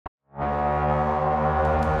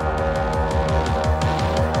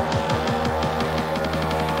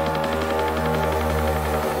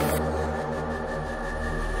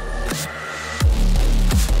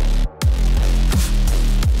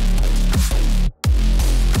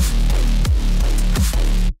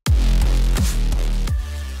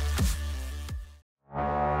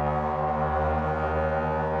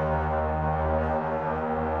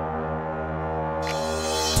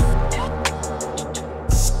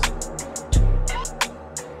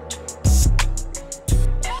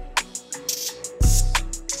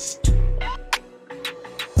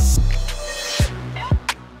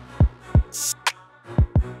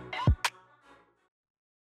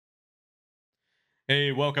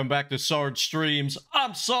Hey, welcome back to Sarge Streams.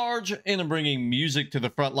 I'm Sarge, and I'm bringing music to the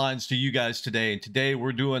front lines to you guys today. And today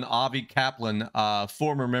we're doing Avi Kaplan,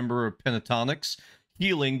 former member of Pentatonics,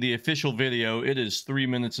 Healing, the official video. It is 3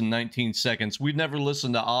 minutes and 19 seconds. We've never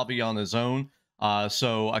listened to Avi on his own,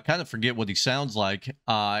 so I kind of forget what he sounds like,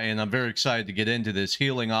 and I'm very excited to get into this.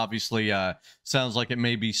 Healing obviously sounds like it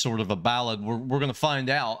may be sort of a ballad. We're going to find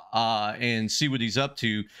out and see what he's up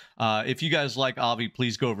to. If you guys like Avi,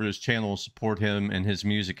 please go over to his channel, support him and his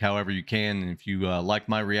music however you can. And if you like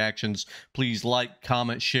my reactions, please like,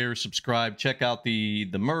 comment, share, subscribe. Check out the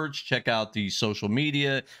merch, check out the social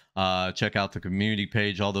media, check out the community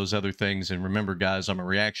page, all those other things. And remember, guys, I'm a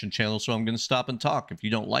reaction channel, so I'm going to stop and talk. If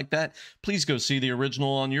you don't like that, please go see the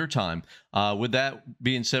original on your time. With that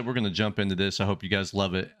being said, we're going to jump into this. I hope you guys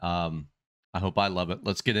love it. I hope I love it.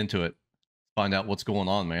 Let's get into it. Find out what's going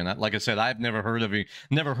on, man. Like I said, I've never heard of him,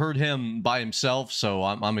 never heard him by himself, so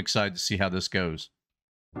I'm excited to see how this goes.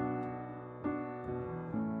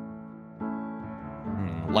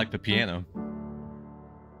 Like the piano.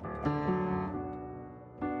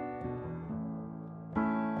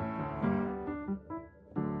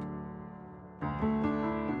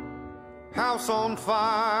 House on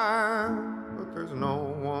fire, but there's no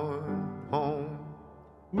one home.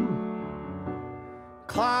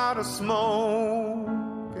 Cloud of smoke,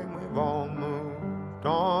 and we've all moved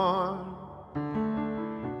on.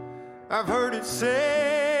 I've heard it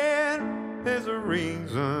said there's a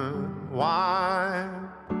reason why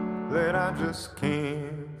that I just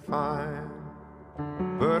can't find,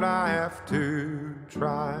 but I have to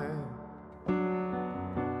try.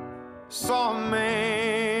 Saw a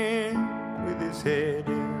man with his head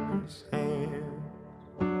in his hand,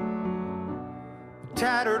 a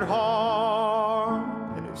tattered heart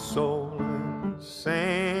and his soul in the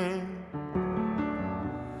sand.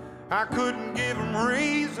 I couldn't give him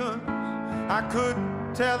reasons, I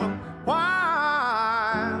couldn't tell him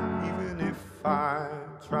why, even if I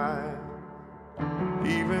tried,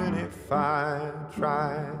 even if I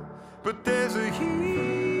tried. But there's a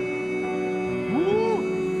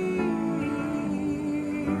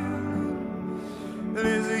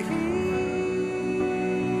there's a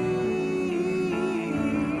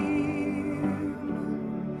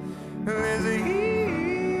there's a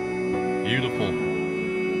Beautiful.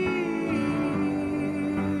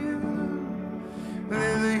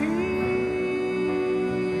 there's a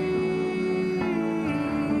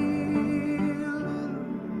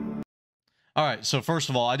All right, so first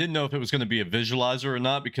of all, I didn't know if it was going to be a visualizer or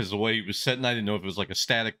not because the way he was sitting, I didn't know if it was like a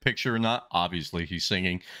static picture or not. Obviously, he's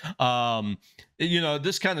singing. You know,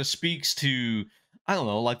 this kind of speaks to, I don't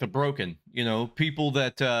know, like the broken, you know, people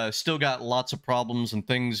that still got lots of problems and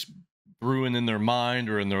things brewing in their mind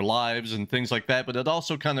or in their lives and things like that. But it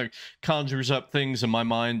also kind of conjures up things in my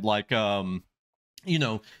mind like, you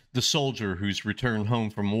know, the soldier who's returned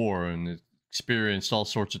home from war and experienced all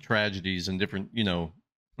sorts of tragedies and different, you know,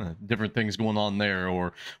 different things going on there,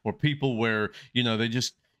 or people where, you know, they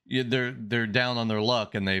just, they're down on their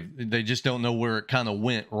luck and they just don't know where it kind of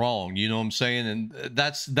went wrong, you know what I'm saying? And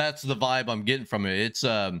that's the vibe I'm getting from it.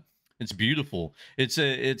 It's beautiful. It's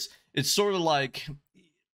sort of like,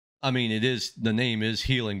 I mean, it is, the name is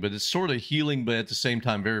Healing, but it's sort of healing, but at the same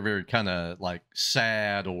time very, very kind of like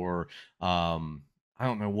sad, or I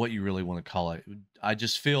don't know what you really want to call it. I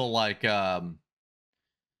just feel like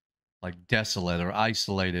desolate or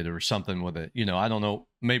isolated or something with it. You know, I don't know.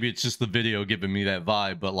 Maybe it's just the video giving me that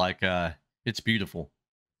vibe, but like, it's beautiful.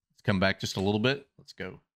 Let's come back just a little bit. Let's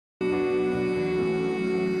go.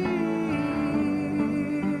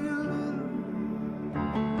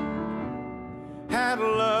 had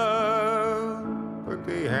love, but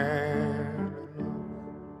they had enough.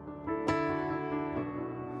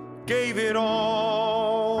 Gave it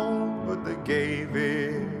all, but they gave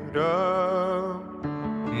it up.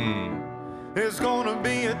 There's gonna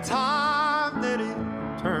be a time that it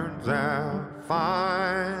turns out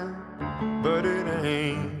fine, but it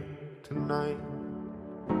ain't tonight,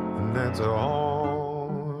 and that's all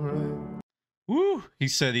right. Woo! He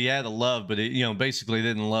said he had a love, but it, you know, basically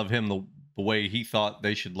didn't love him the way he thought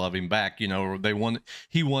they should love him back. You know, or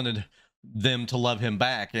he wanted them to love him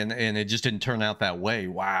back, and it just didn't turn out that way.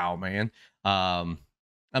 Wow, man. I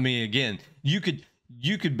mean, again, you could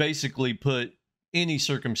basically put any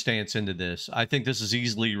circumstance into this. I think this is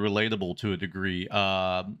easily relatable to a degree,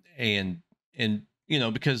 and you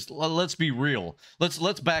know, because let's be real.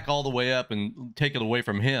 Let's back all the way up and take it away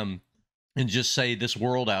from him and just say this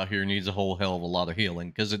world out here needs a whole hell of a lot of healing,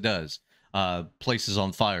 because it does. Places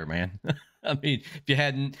on fire, man. I mean, if you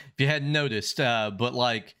hadn't noticed, but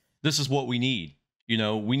like, this is what we need. You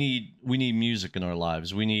know, we need music in our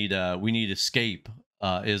lives. We need escape.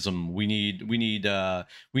 ism. We need to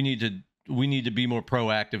be more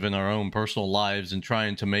proactive in our own personal lives and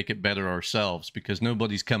trying to make it better ourselves, because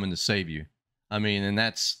nobody's coming to save you. I mean, and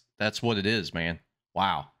that's what it is, man.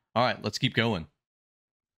 Wow. All right, let's keep going.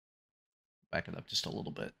 Back it up just a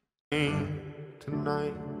little bit.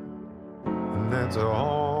 Tonight, and that's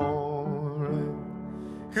all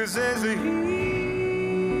right, 'cause there's a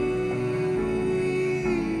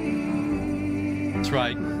That's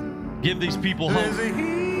right. Give these people hope.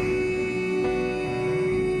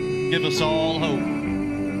 Give us all hope.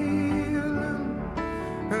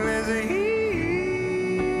 There's a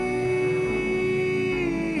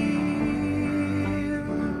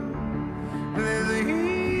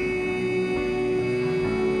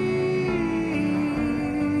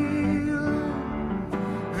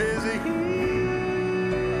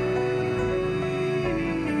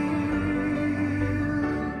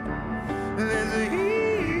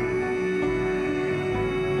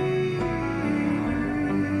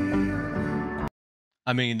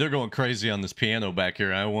I mean, they're going crazy on this piano back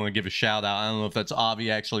here. I want to give a shout out. I don't know if that's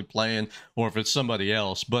Avi actually playing or if it's somebody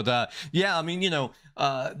else. But yeah, I mean, you know,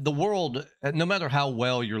 the world, no matter how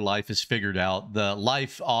well your life is figured out, the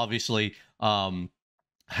life obviously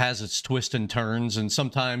has its twists and turns, and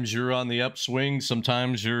sometimes you're on the upswing,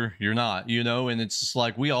 sometimes you're not, you know, and it's just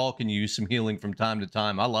like we all can use some healing from time to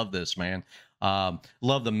time. I love this, man.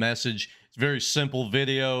 Love the message. It's very simple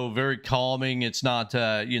video, very calming. It's not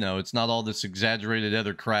you know, it's not all this exaggerated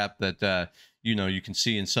other crap that you know, you can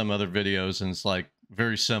see in some other videos, and it's like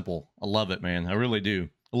very simple. I love it, man. I really do.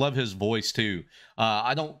 I love his voice too.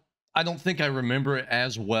 I don't think I remember it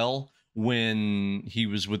as well when he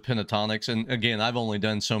was with Pentatonics, and again, I've only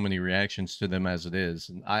done so many reactions to them as it is,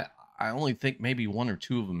 and I only think maybe one or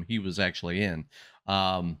two of them he was actually in.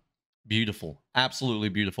 Beautiful, absolutely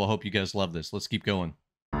beautiful. I hope you guys love this. Let's keep going.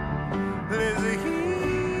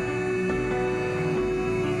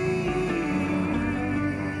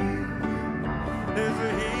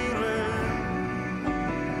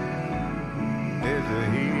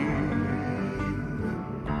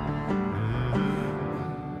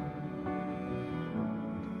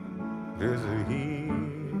 there's a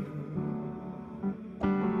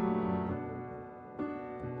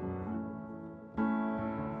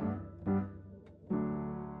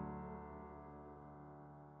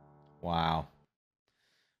Wow.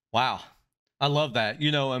 Wow. I love that.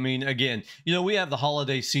 You know, I mean, again, you know, we have the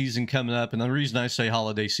holiday season coming up, and the reason I say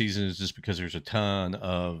holiday season is just because there's a ton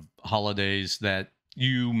of holidays that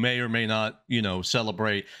you may or may not, you know,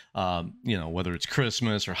 celebrate, you know, whether it's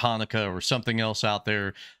Christmas or Hanukkah or something else out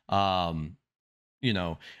there. You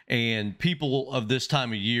know, and people of this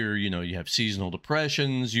time of year, you know, you have seasonal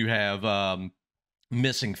depressions, you have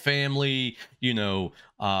missing family, you know,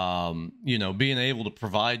 being able to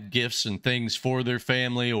provide gifts and things for their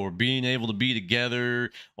family, or being able to be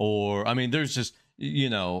together, or I mean, there's just, you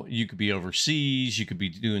know, you could be overseas, you could be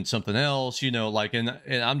doing something else, you know, like, and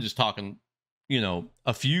I'm just talking, you know,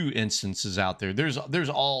 a few instances out there. There's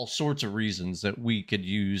all sorts of reasons that we could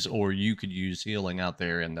use, or you could use healing out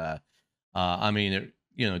there, and I mean, it,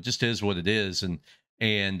 you know, it just is what it is, and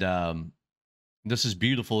this is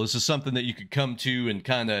beautiful. This is something that you could come to and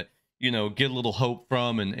kind of, you know, get a little hope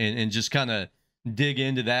from, and just kind of dig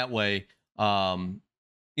into that way,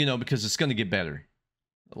 you know, because it's going to get better.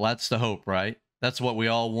 Well, that's the hope, right? That's what we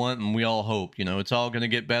all want, and we all hope, you know, it's all going to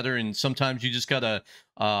get better. And sometimes you just got to,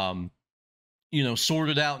 you know, sort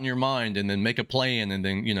it out in your mind, and then make a plan, and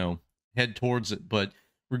then, you know, head towards it. But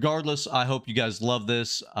regardless, I hope you guys love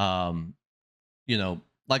this. You know,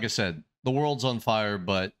 like I said, the world's on fire,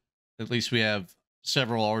 but at least we have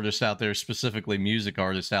several artists out there, specifically music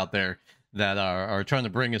artists out there, that are trying to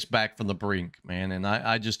bring us back from the brink, man. And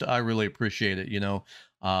I really appreciate it, you know.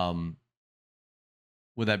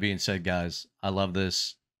 With that being said, guys, I love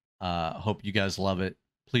this. Hope you guys love it.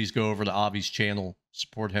 Please go over to Avi's channel,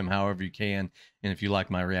 support him however you can. And if you like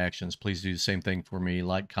my reactions, please do the same thing for me.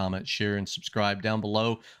 Like, comment, share, and subscribe down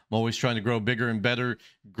below. I'm always trying to grow bigger and better,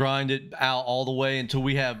 grind it out all the way until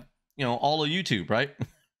we have, you know, all of YouTube, right?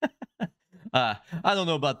 I don't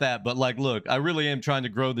know about that, but like, look, I really am trying to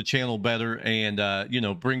grow the channel better, and you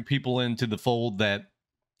know, bring people into the fold that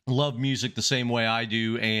love music the same way I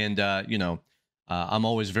do. And you know, I'm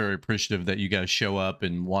always very appreciative that you guys show up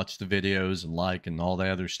and watch the videos and like and all the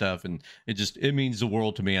other stuff, and it means the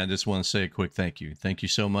world to me. I just want to say a quick thank you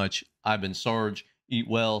so much. I've been Sarge. Eat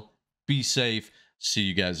well, be safe. See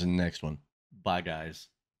you guys in the next one. Bye, guys.